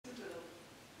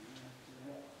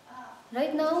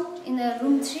Right now in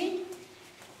room 3,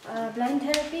 blind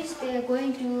therapists, they are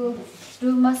going to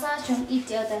do massage on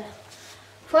each other.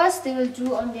 First they will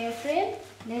do on their friend,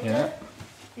 later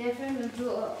their friend will do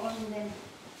on them.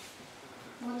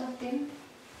 Both of them,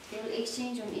 they will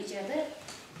exchange on each other.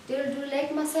 They will do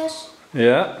leg massage.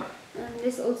 Yeah. And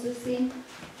this also same.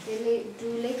 They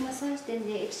do leg massage, then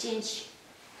they exchange.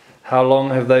 How long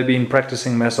have they been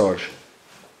practicing massage?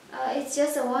 It's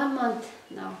just 1 month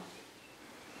now.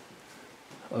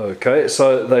 Okay,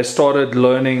 so they started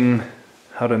learning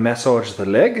how to massage the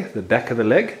leg, the back of the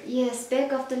leg? Yes,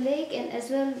 back of the leg, and as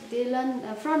well they learn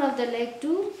front of the leg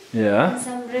too. Yeah. And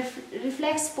some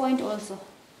reflex point also.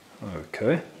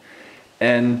 Okay.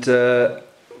 And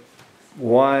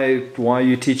why are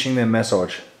you teaching them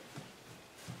massage?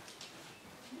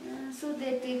 So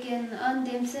that they can earn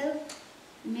themselves,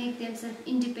 make themselves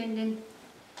independent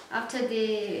after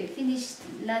they finish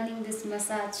learning this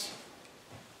massage.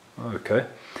 Okay.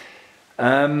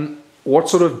 What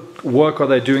sort of work are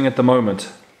they doing at the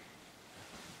moment?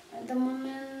 At the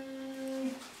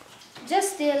moment,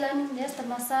 just they are learning just the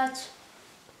massage.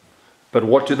 But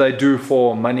what do they do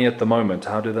for money at the moment?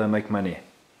 How do they make money?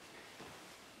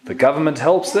 The government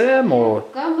helps them, or?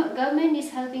 Government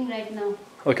is helping right now.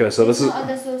 Okay, so this is no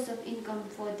other source of income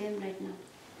for them right now.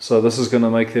 So this is going to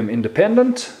make them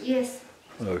independent? Yes.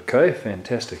 Okay,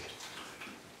 fantastic.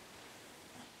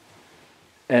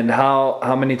 And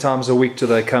how many times a week do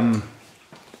they come?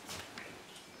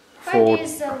 5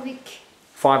 days a week.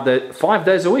 5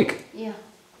 days a week? Yeah.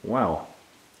 Wow.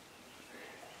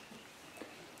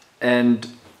 And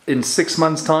in 6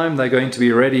 months' time, they're going to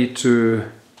be ready to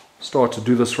start to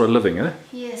do this for a living, eh?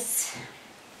 Yes.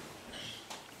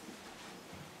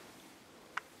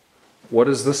 What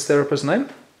is this therapist's name?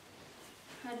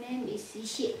 Her name is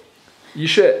Yishe.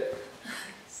 Yishe.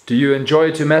 Do you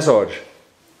enjoy to massage?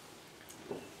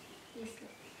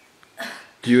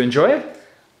 Do you enjoy it?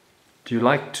 Do you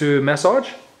like to massage?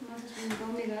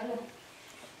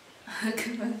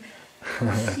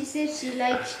 She said she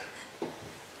likes.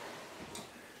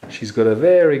 She's got a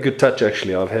very good touch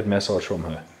actually. I've had massage from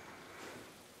her.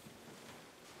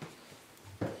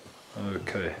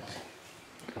 Okay.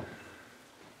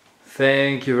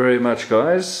 Thank you very much,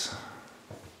 guys.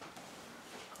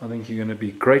 I think you're going to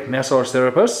be great massage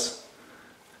therapists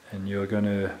and you're going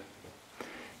to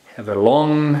have a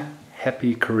long,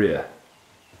 happy career.